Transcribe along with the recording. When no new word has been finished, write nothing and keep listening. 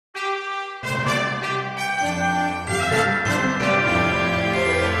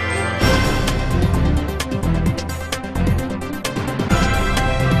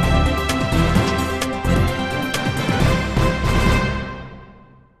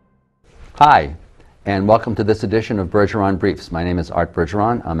Hi, and welcome to this edition of Bergeron Briefs. My name is Art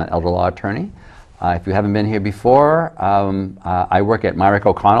Bergeron. I'm an elder law attorney. If you haven't been here before, I work at Myrick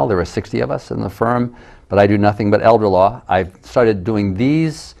O'Connell. There are 60 of us in the firm, but I do nothing but elder law. I've started doing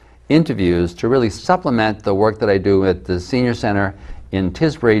these interviews to really supplement the work that I do at the Senior Center in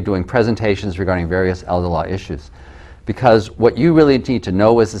Tisbury, doing presentations regarding various elder law issues. Because what you really need to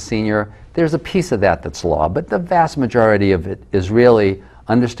know as a senior, there's a piece of that that's law, but the vast majority of it is really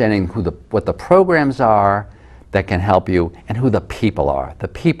understanding what the programs are that can help you and who the people are. The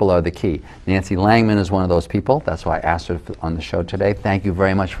people are the key. Nancy Langman is one of those people. That's why I asked her on the show today. Thank you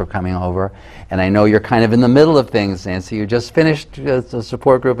very much for coming over. And I know you're kind of in the middle of things, Nancy. You just finished the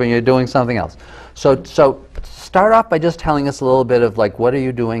support group and you're doing something else. So start off by just telling us a little bit of what are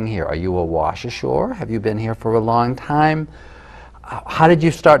you doing here? Are you a wash ashore? Have you been here for a long time? How did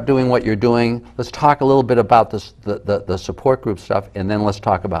you start doing what you're doing? Let's talk a little bit about the support group stuff, and then let's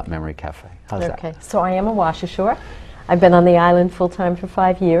talk about Memory Cafe. How's that? Okay, so I am a wash ashore. I've been on the island full-time for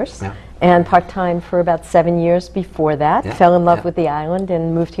 5 years, and part-time for about 7 years before that. Fell in love with the island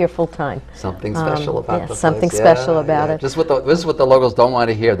and moved here full-time. Something special about the place. Something special about it. This is what the locals don't want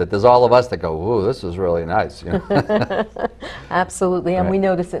to hear, that there's all of us that go, ooh, this is really nice. You know? Absolutely, and we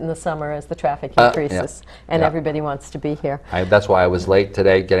notice it in the summer as the traffic increases, and everybody wants to be here. That's why I was late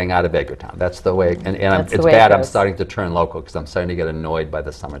today getting out of Bergeron. That's the way, and it's bad. I'm starting to turn local because I'm starting to get annoyed by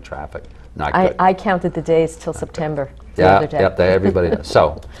the summer traffic. Not good. I counted the days till September. The other day. Everybody does.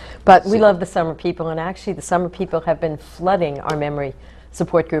 So, but we love the summer people, and actually the summer people have been flooding our memory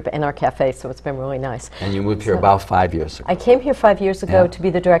support group and our cafe, so it's been really nice. And you moved here about 5 years ago. I came here 5 years ago to be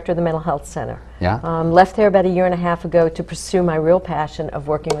the director of the Mental Health Center. Left there about a year and a half ago to pursue my real passion of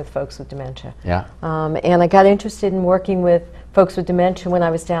working with folks with dementia. And I got interested in working with folks with dementia when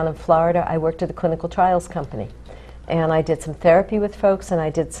I was down in Florida. I worked at a clinical trials company. And I did some therapy with folks, and I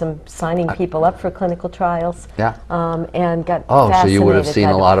did some signing people up for clinical trials. And got fascinated. So you would have seen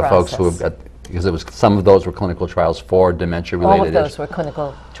a lot of folks process. who have because some of those were clinical trials for dementia-related All of those were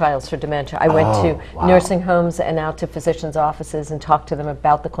clinical trials for dementia. I went to nursing homes and out to physicians' offices and talked to them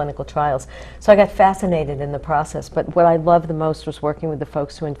about the clinical trials. So I got fascinated in the process, but what I loved the most was working with the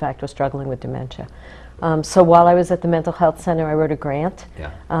folks who in fact were struggling with dementia. So while I was at the Mental Health Center, I wrote a grant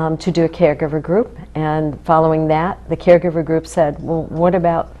to do a caregiver group, and following that, the caregiver group said, well, what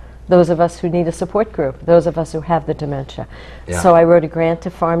about those of us who need a support group, those of us who have the dementia? So I wrote a grant to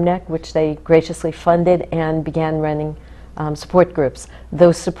FarmNet, which they graciously funded, and began running support groups.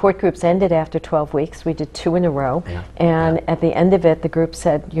 Those support groups ended after 12 weeks. We did 2 in a row, and at the end of it, the group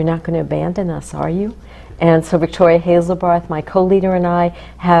said, you're not going to abandon us, are you? And so Victoria Hazelbarth, my co-leader, and I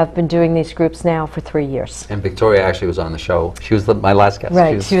have been doing these groups now for 3 years. And Victoria actually was on the show. She was my last guest.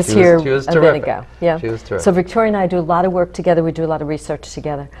 Right, she was here a bit ago. She was terrific. So Victoria and I do a lot of work together. We do a lot of research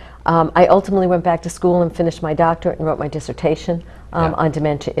together. I ultimately went back to school and finished my doctorate and wrote my dissertation on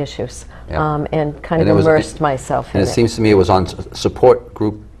dementia issues, and kind of immersed myself in it. And it seems to me it was on support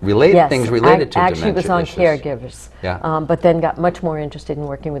group related things related to dementia issues. Actually was on caregivers, but then got much more interested in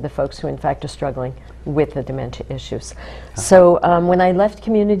working with the folks who in fact are struggling with the dementia issues. So when I left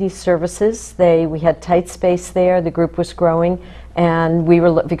community services, we had tight space there, the group was growing, and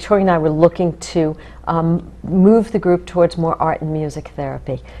Victoria and I were looking to move the group towards more art and music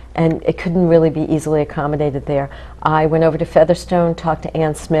therapy, and it couldn't really be easily accommodated there. I went over to Featherstone, talked to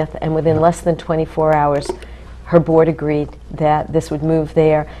Ann Smith, and within less than 24 hours her board agreed that this would move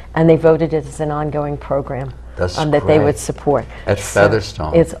there, and they voted it as an ongoing program that they would support. At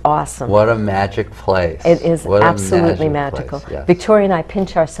Featherstone. It's awesome. What a magic place. It is absolutely magical. Victoria and I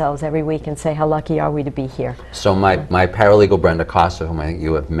pinch ourselves every week and say, how lucky are we to be here. So my paralegal Brenda Costa, whom I think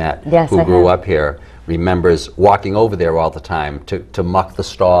you have met, who I grew up here, remembers walking over there all the time to muck the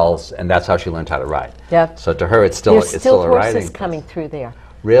stalls, and that's how she learned how to ride. So to her, it's still a riding. There's still horses coming through there.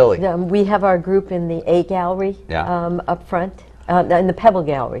 Really? We have our group in the A Gallery up front. In the Pebble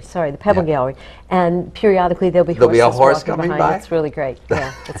Gallery, sorry, the Pebble Gallery. And periodically there'll be horses coming behind. by? It's really great.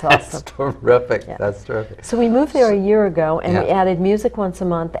 Yeah, it's awesome. That's terrific. That's terrific. So we moved there a year ago, and we added music once a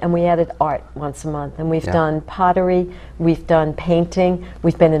month, and we added art once a month. And we've done pottery, we've done painting,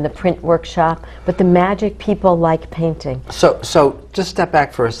 we've been in the print workshop, but the magic people like painting. So just step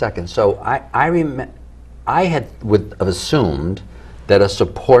back for a second. So I would have assumed that a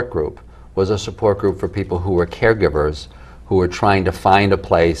support group was a support group for people who were caregivers who were trying to find a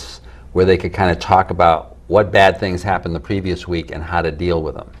place where they could kind of talk about what bad things happened the previous week and how to deal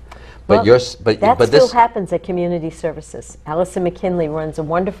with them. But that still happens at community services. Allison McKinley runs a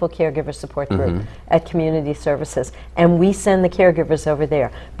wonderful caregiver support group at community services, and we send the caregivers over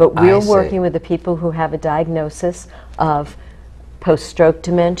there. But we're working with the people who have a diagnosis of post-stroke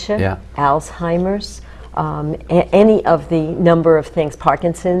dementia, Alzheimer's, any of the number of things,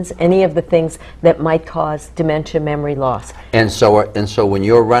 Parkinson's, any of the things that might cause dementia, memory loss. And so when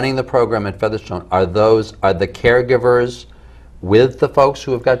you're running the program at Featherstone, are the caregivers with the folks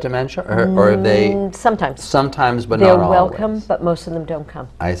who have got dementia, or are they? Sometimes. Sometimes, but they're not always. They're welcome, but most of them don't come.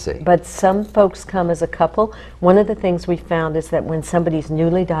 I see. But some folks come as a couple. One of the things we found is that when somebody's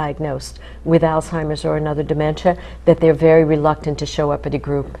newly diagnosed with Alzheimer's or another dementia, that they're very reluctant to show up at a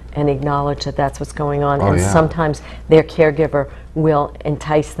group and acknowledge that that's what's going on. And sometimes their caregiver will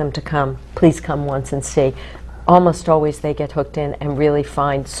entice them to come. Please come once and see. Almost always they get hooked in and really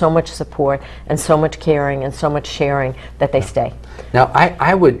find so much support and so much caring and so much sharing that they stay. Now,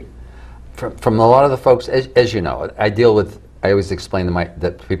 I would, from a lot of the folks, as you know, I always explain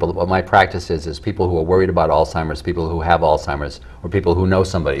to people what my practice is people who are worried about Alzheimer's, people who have Alzheimer's, or people who know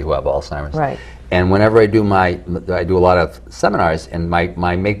somebody who have Alzheimer's. Right. And whenever I do a lot of seminars, and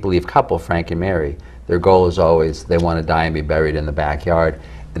my make-believe couple, Frank and Mary, their goal is always they want to die and be buried in the backyard,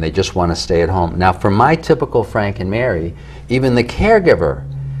 and they just want to stay at home. Now, for my typical Frank and Mary, even the caregiver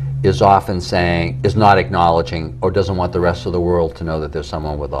is often is not acknowledging or doesn't want the rest of the world to know that there's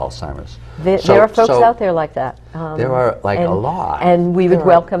someone with Alzheimer's. There are folks out there like that. There are a lot. And we would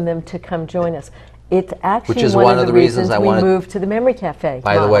welcome them to come join us. It's actually Which is one of the reasons we moved to the Memory Cafe.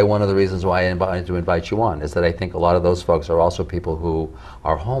 By the way, one of the reasons why I wanted to invite you on is that I think a lot of those folks are also people who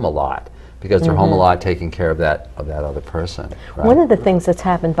are home a lot, because they're home a lot taking care of that other person. Right? One of the things that's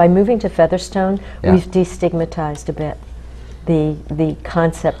happened by moving to Featherstone, we've destigmatized a bit the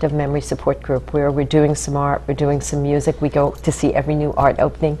concept of memory support group, where we're doing some art, we're doing some music, we go to see every new art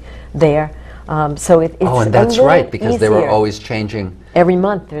opening there. So it's and that's right, because they were always changing. Every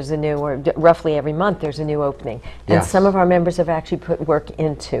month there's a new, or roughly every month there's a new opening. And some of our members have actually put work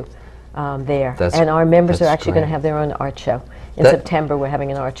into there. And our members are actually going to have their own art show. In September, we're having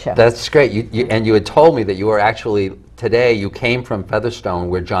an art show. That's great. And you had told me that you were actually, today, you came from Featherstone,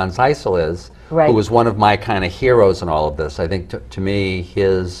 where John Zeisel is, who was one of my kind of heroes in all of this. I think, to me,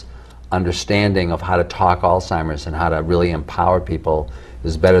 his understanding of how to talk Alzheimer's and how to really empower people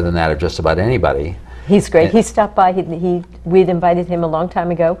is better than that of just about anybody. He's great. He stopped by. We'd invited him a long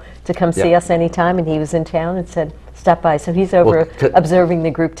time ago to come see us anytime, and he was in town and said, stop by. So he's over observing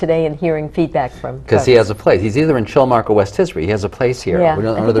the group today and hearing feedback from because he has a place. He's either in Chilmark or West Tisbury. He has a place here. Yeah,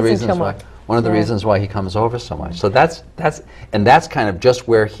 one of the reasons why he comes over so much. So that's kind of just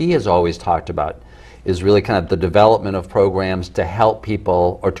where he has always talked about, is really kind of the development of programs to help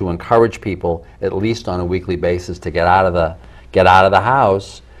people or to encourage people, at least on a weekly basis, to get out of the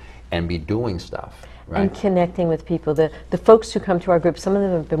house and be doing stuff. Right? And connecting with people. The folks who come to our group, some of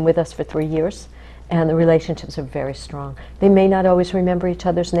them have been with us for 3 years, and the relationships are very strong. They may not always remember each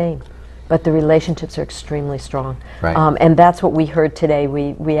other's name, but the relationships are extremely strong. Right. And that's what we heard today.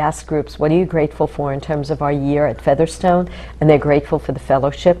 We asked groups, what are you grateful for in terms of our year at Featherstone? And they're grateful for the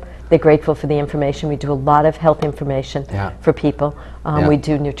fellowship. They're grateful for the information. We do a lot of health information for people. We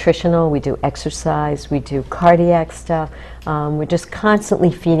do nutritional, we do exercise, we do cardiac stuff. We're just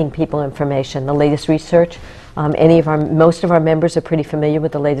constantly feeding people information. The latest research. Most of our members are pretty familiar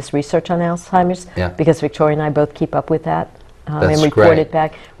with the latest research on Alzheimer's, because Victoria and I both keep up with that and report it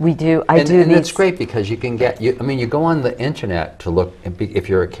back. We do. And it's great because you can get. You go on the internet to look if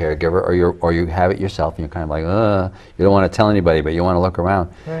you're a caregiver or you have it yourself, and you're kind of like, you don't want to tell anybody, but you want to look around.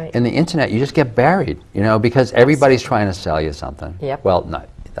 Right. In the internet, you just get buried, because everybody's trying to sell you something. Yep. Well, not.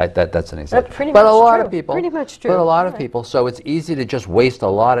 That's an example. But a lot of people. Pretty much true. But a lot of people. So it's easy to just waste a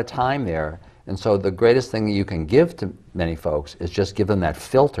lot of time there. And so the greatest thing that you can give to many folks is just give them that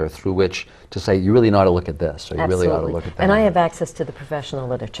filter through which to say, you really ought to look at this, or you really ought to look at that. And I have access to the professional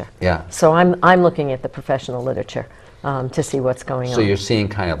literature. Yeah. So I'm looking at the professional literature to see what's going on. So you're seeing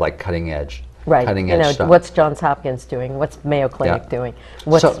kind of like cutting edge. Right. Cutting edge stuff. What's Johns Hopkins doing? What's Mayo Clinic doing?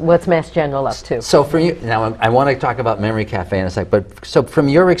 What's Mass General up to? So for you, now I want to talk about Memory Cafe in a sec, but so from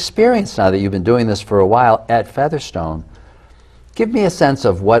your experience now that you've been doing this for a while at Featherstone, give me a sense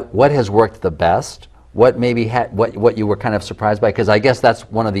of what has worked the best, what maybe what you were kind of surprised by, because I guess that's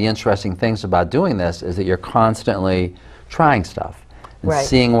one of the interesting things about doing this, is that you're constantly trying stuff and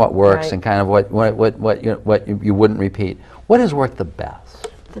seeing what works and kind of what you wouldn't repeat. What has worked the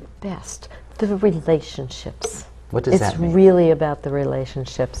best? The best. The relationships. What does that mean? It's really about the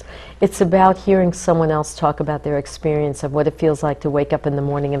relationships. It's about hearing someone else talk about their experience of what it feels like to wake up in the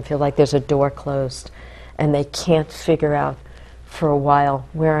morning and feel like there's a door closed and they can't figure out for a while,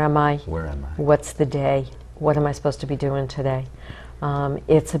 where am I? Where am I? What's the day? What am I supposed to be doing today?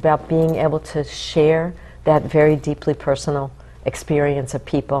 It's about being able to share that very deeply personal experience of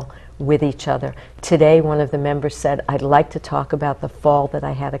people with each other. Today, one of the members said, I'd like to talk about the fall that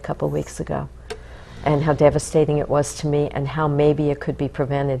I had a couple weeks ago, and how devastating it was to me, and how maybe it could be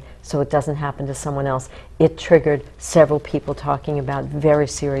prevented so it doesn't happen to someone else. It triggered several people talking about very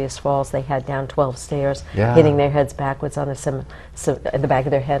serious falls they had down 12 stairs, hitting their heads backwards on the back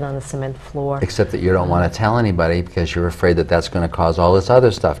of their head on the cement floor. Except that you don't want to tell anybody because you're afraid that that's going to cause all this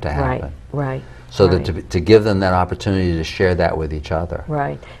other stuff to happen. Right. So that to give them that opportunity to share that with each other.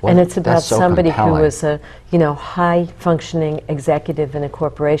 Right. Well, and it's about so somebody compelling. who was a high-functioning executive in a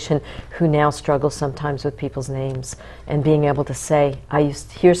corporation who now struggles sometimes with people's names, and being able to say,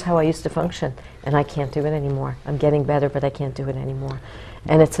 here's how I used to function, and I can't do it anymore. I'm getting better, but I can't do it anymore.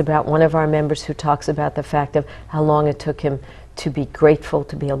 And it's about one of our members who talks about the fact of how long it took him to be grateful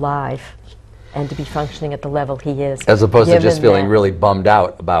to be alive and to be functioning at the level he is. As opposed to just feeling that. really bummed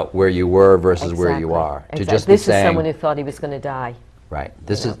out about where you were versus where you are. Exactly. To just This be saying, is someone who thought he was going to die. Right.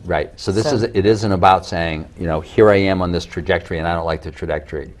 This is right. So this is. It isn't about saying, here I am on this trajectory, and I don't like the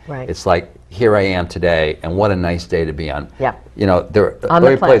trajectory. Right. It's like, here I am today, and what a nice day to be on. Yeah.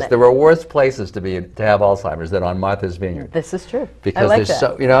 There were worse places to have Alzheimer's than on Martha's Vineyard. This is true. Because I like there's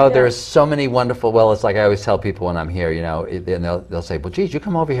that. there's so many wonderful. Well, it's like I always tell people when I'm here, and they'll say, well, geez, you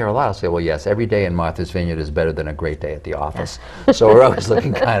come over here a lot. I'll say, well, yes, every day in Martha's Vineyard is better than a great day at the office. So we're always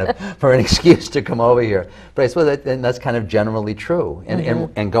looking kind of for an excuse to come over here. But I suppose that's kind of generally true.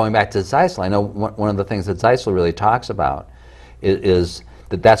 And going back to Zeisel, I know one of the things that Zeisel really talks about is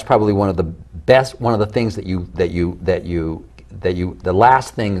that's probably one of the things the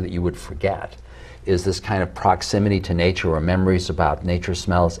last thing that you would forget is this kind of proximity to nature, or memories about nature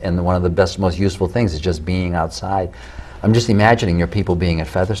smells, and one of the most useful things is just being outside. I'm just imagining your people being at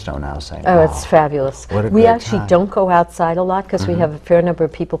Featherstone now saying, oh, wow, it's fabulous. What a We great actually time. don't go outside a lot because we have a fair number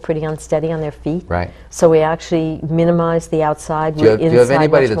of people pretty unsteady on their feet. Right. So we actually minimize the outside. Do you have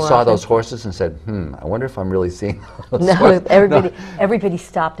anybody that saw those horses and said, I wonder if I'm really seeing those horses? Everybody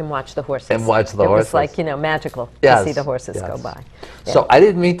stopped and watched the horses. And watched the It horses. was like, magical Yes, to see the horses yes. go by. So I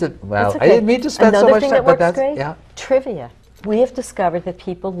didn't mean to, I didn't mean to spend so Another much thing time, that but works that's, great, yeah. trivia. We have discovered that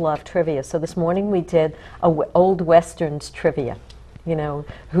people love trivia. So this morning we did old westerns trivia.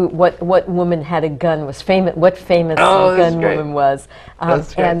 What woman had a gun was famous. What famous gun woman was,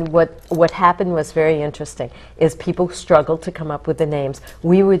 and what happened was very interesting. Is people struggled to come up with the names.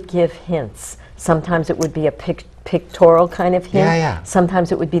 We would give hints. Sometimes it would be a pictorial kind of hint. Yeah.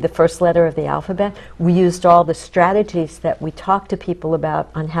 Sometimes it would be the first letter of the alphabet. We used all the strategies that we talked to people about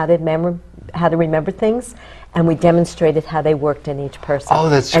on how to remember things, and we demonstrated how they worked in each person. Oh,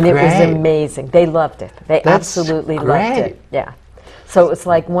 that's and great. And it was amazing. They loved it. They That's absolutely great. loved it. Yeah. So it was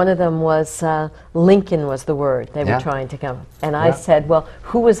like one of them was Lincoln was the word they were trying to come. And I said, well,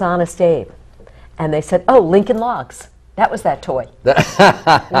 who was Honest Abe? And they said, oh, Lincoln Logs. That was that toy.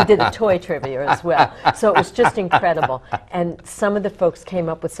 We did a toy trivia as well. So it was just incredible. And some of the folks came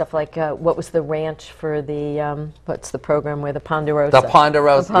up with stuff like, what was the ranch for the, what's the program where the Ponderosa? The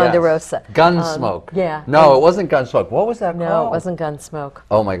Ponderosa. The Ponderosa. Yes. Gunsmoke. Yeah. No, it wasn't Gunsmoke. What was that No, called? it wasn't Gunsmoke.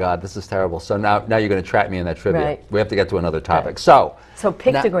 Oh my God, this is terrible. So now you're going to trap me in that trivia. Right. We have to get to another topic. Right. So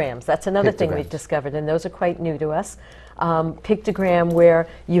pictograms, that's another thing we've discovered, and those are quite new to us. Pictogram where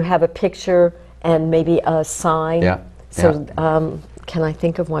you have a picture and maybe a sign. Yeah. So can I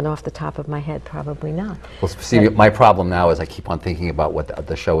think of one off the top of my head? Probably not. Well, see, my problem now is I keep on thinking about what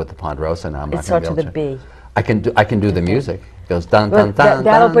the show with the Ponderosa. Now I'm It not going starts to with be a able to. B. I can do the music. It goes dun dun dun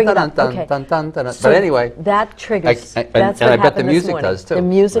That'll dun bring it dun up. dun Okay. dun dun dun. So But anyway, that triggers. and That's what I bet the happened this music morning. does too. The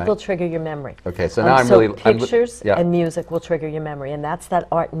music will right? trigger your memory. Okay, so now I'm really pictures yeah. and music will trigger your memory, and that's that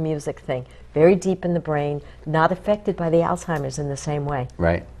art and music thing. Very deep in the brain, not affected by the Alzheimer's in the same way.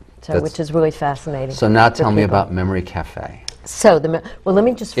 Right. So, which is really fascinating. So now tell me people. about Memory Cafe. So well, let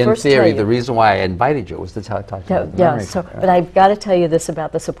me just In first theory, tell you. the reason why I invited you was to talk to you about Yeah, Memory so, Cafe. but I've got to tell you this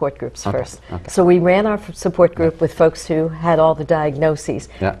about the support groups first. Okay. So we ran our support group with folks who had all the diagnoses,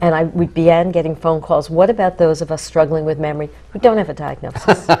 Yeah. and we began getting phone calls. What about those of us struggling with memory who don't have a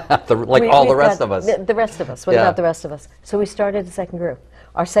diagnosis? the rest of us. The rest of us. What about the rest of us? So we started a second group.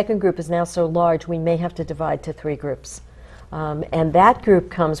 Our second group is now so large we may have to divide to 3 groups. And that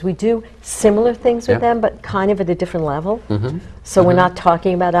group comes, we do similar things with them, but kind of at a different level. So we're not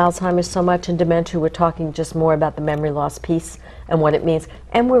talking about Alzheimer's so much and dementia, we're talking just more about the memory loss piece and what it means.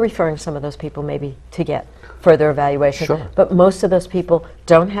 And we're referring some of those people maybe to get further evaluation. Sure. But most of those people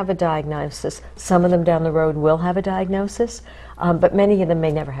don't have a diagnosis. Some of them down the road will have a diagnosis, but many of them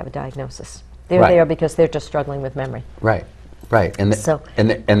may never have a diagnosis. They're there because they're just struggling with memory. Right. Right, and So-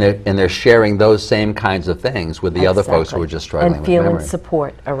 they're sharing those same kinds of things with the other folks who are just struggling and with feeling memory.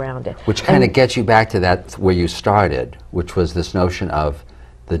 support around it. Which kind of gets you back to that where you started, which was this notion of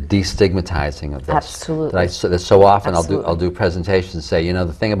the destigmatizing of this. Absolutely. That so often Absolutely. I'll do presentations and say, you know,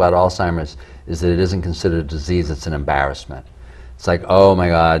 the thing about Alzheimer's is that it isn't considered a disease, it's an embarrassment. It's like, oh my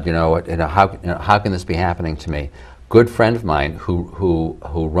God, how can this be happening to me? Good friend of mine who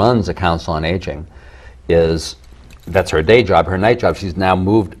runs a council on aging that's her day job, her night job. She's now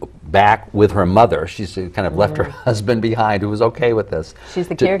moved back with her mother. She's kind of left her husband behind, who was okay with this. She's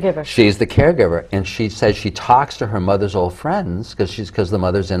the caregiver. She's the caregiver, and she says she talks to her mother's old friends because the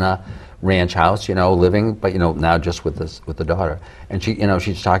mother's in a ranch house, living, but now just with the daughter. And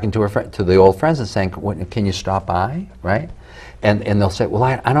she's talking to the old friends and saying, "Can you stop by?" Right? And they'll say, "Well,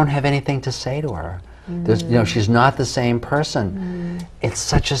 I don't have anything to say to her. There's, she's not the same person." It's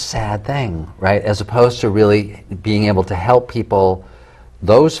such a sad thing, right? As opposed to really being able to help people,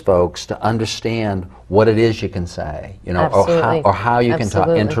 those folks, to understand what it is you can say, or how you can talk,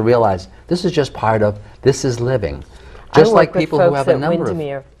 and to realize this is just this is living. Just like people who have a number of... I work with folks at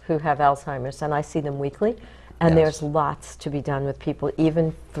Windermere who have Alzheimer's, and I see them weekly. And there's lots to be done with people,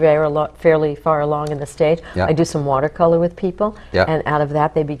 even fairly far along in the stage. I do some watercolor with people, and out of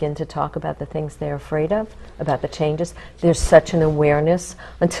that they begin to talk about the things they're afraid of, about the changes. There's such an awareness.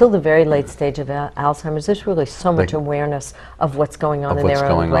 Until the very late stage of Alzheimer's, there's really so much awareness of what's going on in their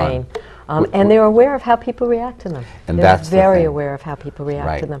own brain. And they're aware of how people react to them. And they're that's very aware of how people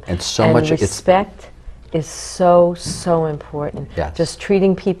react to them. And so much respect is so important. Just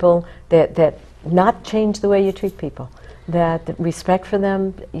treating people that not change the way you treat people. That respect for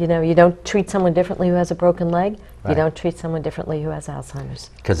them, you don't treat someone differently who has a broken leg. You don't treat someone differently who has Alzheimer's.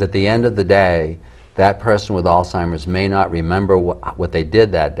 Because at the end of the day, that person with Alzheimer's may not remember what they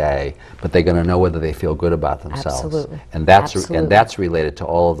did that day, but they're going to know whether they feel good about themselves. Absolutely. And that's related to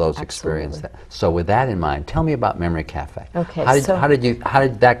all of those experiences. So with that in mind, tell me about Memory Cafe. Okay. How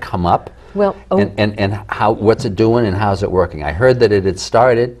did that come up? Well, and what's it doing and how's it working? I heard that it had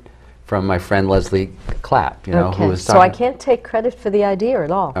started from my friend Leslie Clapp, who was so I can't take credit for the idea at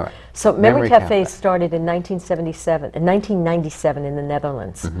all. So Memory Cafe started in 1997 in the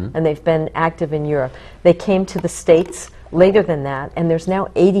Netherlands, and they've been active in Europe. They came to the States later than that, and there's now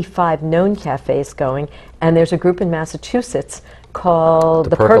 85 known cafes going, and there's a group in Massachusetts called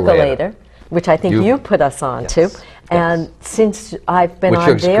the Percolator, which I think you put us on to. And since I've been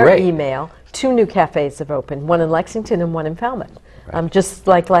on their email, 2 new cafes have opened, one in Lexington and one in Falmouth. Just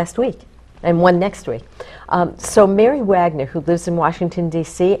like last week, and one next week. So Mary Wagner, who lives in Washington,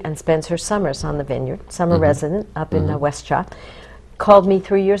 D.C. and spends her summers on the vineyard, summer resident up in West Shop, called me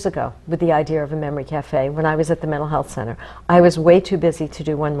 3 years ago with the idea of a memory cafe when I was at the mental health center. I was way too busy to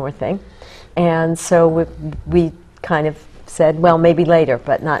do one more thing, and so we kind of said, well, maybe later,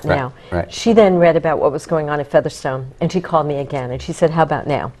 but not now. She then read about what was going on at Featherstone, and she called me again, and she said, how about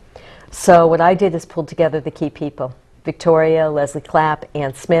now? So what I did is pulled together the key people. Victoria, Leslie Clapp,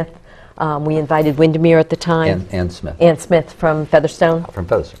 Ann Smith. We invited Windermere at the time. Ann Smith. Ann Smith from Featherstone. From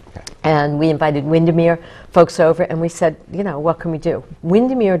Featherstone, okay. And we invited Windermere folks over, and we said, what can we do?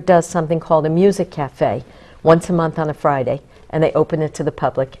 Windermere does something called a music cafe once a month on a Friday, and they open it to the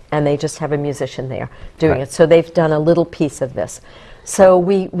public, and they just have a musician there doing it. So they've done a little piece of this. So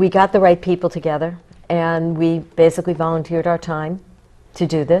we got the right people together, and we basically volunteered our time to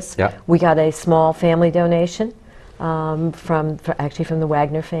do this. We got a small family donation. From the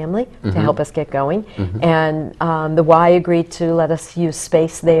Wagner family to help us get going, and the Y agreed to let us use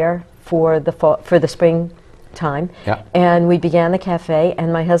space there for the spring time, and we began the cafe.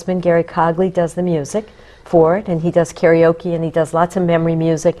 And my husband Gary Cogley does the music for it, and he does karaoke, and he does lots of memory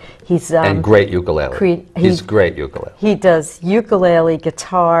music. He's and great ukulele. He's great ukulele. He does ukulele,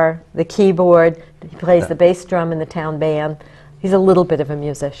 guitar, the keyboard. He plays the bass drum in the town band. He's a little bit of a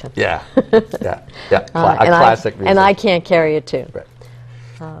musician. A classic musician. And I can't carry a tune.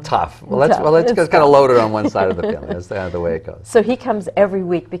 Tough. Well, let's kind of load it on one side of the family. That's kind of the way it goes. So he comes every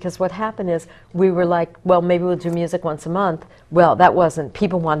week, because what happened is we were like, well, maybe we'll do music once a month. Well, that wasn't.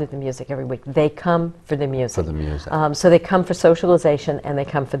 People wanted the music every week. They come for the music. For the music. So they come for socialization, and they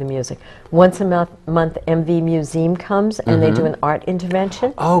come for the music. Once a month, MV Museum comes, and they do an art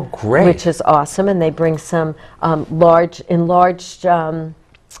intervention. Oh, great. Which is awesome, and they bring some enlarged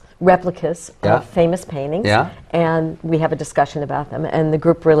replicas of famous paintings, and we have a discussion about them, and the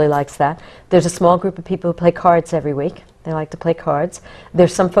group really likes that. There's a small group of people who play cards every week. They like to play cards.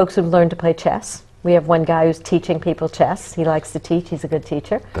 There's some folks who've learned to play chess. We have one guy who's teaching people chess. He likes to teach. He's a good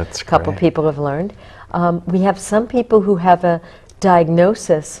teacher. That's great. A couple people have learned. We have some people who have a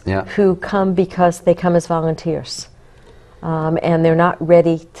diagnosis who come because they come as volunteers. and they're not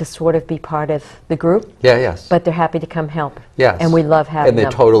ready to sort of be part of the group. Yeah, yes. But they're happy to come help. Yes. And we love having them.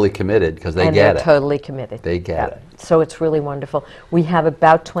 And they're totally committed because they get it. And they're totally committed. They get it. So it's really wonderful. We have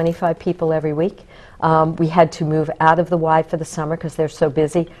about 25 people every week. We had to move out of the Y for the summer because they're so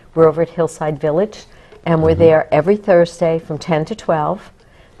busy. We're over at Hillside Village, and we're there every Thursday from 10 to 12.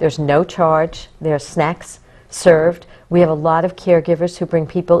 There's no charge. There's snacks served. We have a lot of caregivers who bring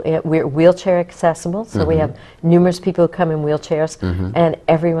people in. We're wheelchair accessible, so we have numerous people who come in wheelchairs, and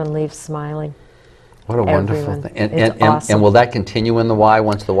everyone leaves smiling. What a wonderful thing. It's awesome. And will that continue in the Y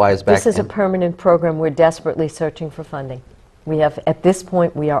once the Y is back? This is a permanent program. We're desperately searching for funding. We have, at this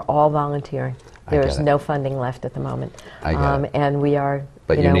point, we are all volunteering. There is no funding left at the moment. I get it. And we are,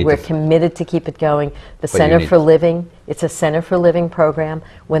 But you know, we're committed to keep it going. The Center for Living, it's a Center for Living program.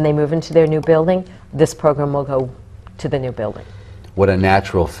 When they move into their new building, this program will go to the new building. What a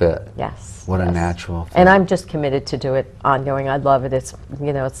natural fit. Yes. What a natural fit. And I'm just committed to do it ongoing. I love it. It's,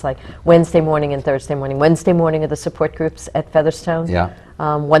 you know, it's like Wednesday morning and Thursday morning. Wednesday morning are the support groups at Featherstone. Yeah.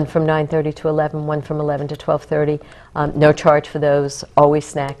 One from 9:30 to 11, one from 11 to 12:30. No charge for those, always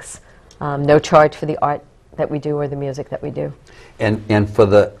snacks. No charge for the art that we do or the music that we do. And for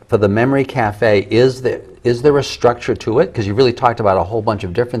the Memory Cafe, is there a structure to it? Because you really talked about a whole bunch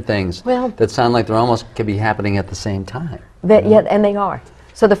of different things that sound like they're almost could be happening at the same time. Yeah, and they are.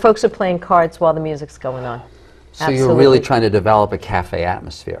 So the folks are playing cards while the music's going on. So you're really trying to develop a cafe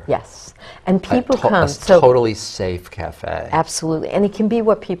atmosphere. Yes. And people come. A totally safe cafe. Absolutely. And it can be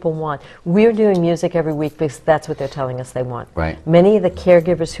what people want. We're doing music every week because that's what they're telling us they want. Right. Many of the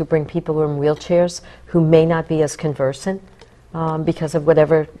caregivers who bring people who are in wheelchairs who may not be as conversant because of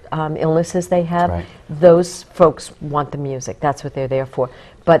whatever illnesses they have, those folks want the music. That's what they're there for.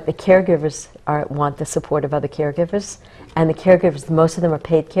 But the caregivers want the support of other caregivers. And the caregivers, most of them are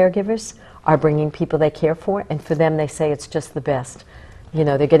paid caregivers, are bringing people they care for, and for them they say it's just the best. You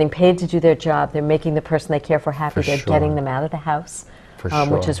know, they're getting paid to do their job, they're making the person they care for happy, they're getting them out of the house,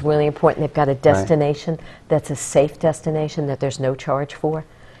 which is really important. They've got a destination that's a safe destination that there's no charge for.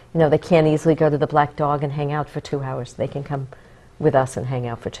 You know, they can't easily go to the Black Dog and hang out for 2 hours. They can come with us and hang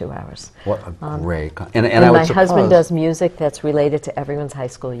out for 2 hours. What a great... And my husband does music that's related to everyone's high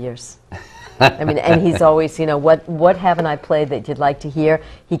school years. I mean, and he's always, you know, what haven't I played that you'd like to hear?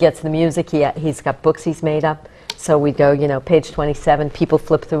 He gets the music, he's got books he's made up. So we go, you know, page 27, people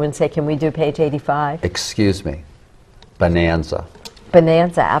flip through and say, can we do page 85? Excuse me, Bonanza.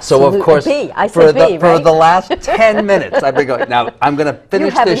 Bonanza, absolutely. So of course, for the last 10 minutes, I've been going, now I'm going to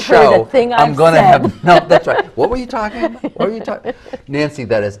finish this show. I'm going to have, no, that's right. What were you talking about? What were you talking? Nancy,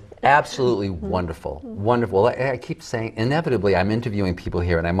 that is absolutely wonderful, wonderful. I keep saying, inevitably, I'm interviewing people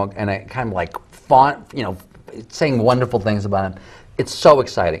here, and I kind of like saying wonderful things about them. It's so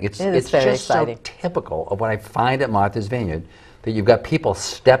exciting. It's just exciting. So typical of what I find at Martha's Vineyard, that you've got people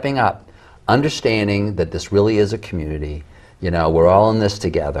stepping up, understanding that this really is a community. You know, we're all in this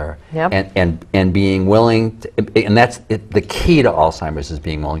together, and being willing to, and that's the key to Alzheimer's is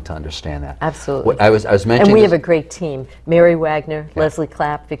being willing to understand that. Absolutely. I was mentioning, and we have a great team: Mary Wagner, Leslie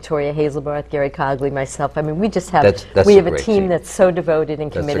Clapp, Victoria Hazelbarth, Gary Cogley, myself. I mean, we just have we have a team that's so devoted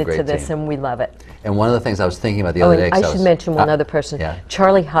and committed to this, and we love it. And one of the things I was thinking about the other day, I should mention one other person.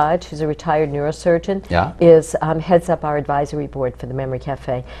 Charlie Hodge, who's a retired neurosurgeon, is heads up our advisory board for the Memory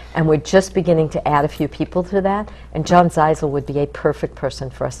Cafe, and we're just beginning to add a few people to that. And John Zeisel would be a perfect person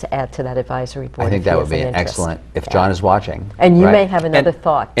for us to add to that advisory board. I think that would be excellent if John is watching. And you may have another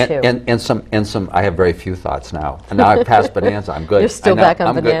thought too. And some. I have very few thoughts now. And now I've passed Bonanza. I'm good. You're still back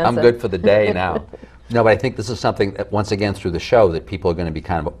on Bonanza. I'm good for the day now. No, but I think this is something that, once again, through the show, that people are going to be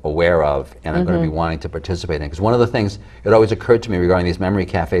kind of aware of and are going to be wanting to participate in. Because one of the things, it always occurred to me regarding these memory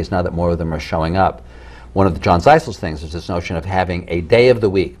cafes, now that more of them are showing up, one of John Zeisel's things is this notion of having a day of the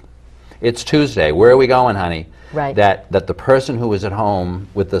week. It's Tuesday. Where are we going, honey? Right. That the person who is at home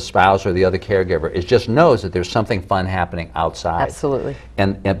with the spouse or the other caregiver just knows that there's something fun happening outside. Absolutely.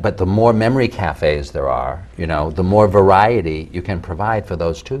 But the more memory cafes there are, you know, the more variety you can provide for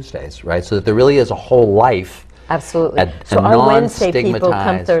those Tuesdays, right? So that there really is a whole life. Absolutely. So our Wednesday people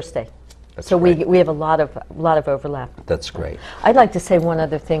come Thursday. So we have a lot of overlap. That's great. I'd like to say one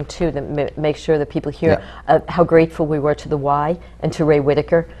other thing too, that make sure that people hear how grateful we were to the Y and to Ray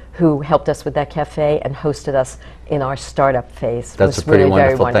Whitaker, who helped us with that cafe and hosted us in our startup phase. That's a pretty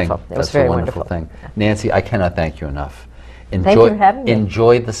wonderful thing. It was very wonderful thing. Nancy, I cannot thank you enough. Thank you for having me.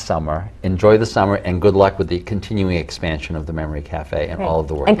 Enjoy the summer, and good luck with the continuing expansion of the Memory Cafe and all of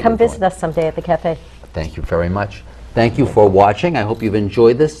the work. And come visit us someday at the cafe. Thank you very much. Thank you for watching. I hope you've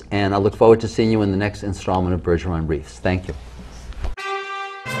enjoyed this, and I look forward to seeing you in the next installment of Bergeron Briefs. Thank you.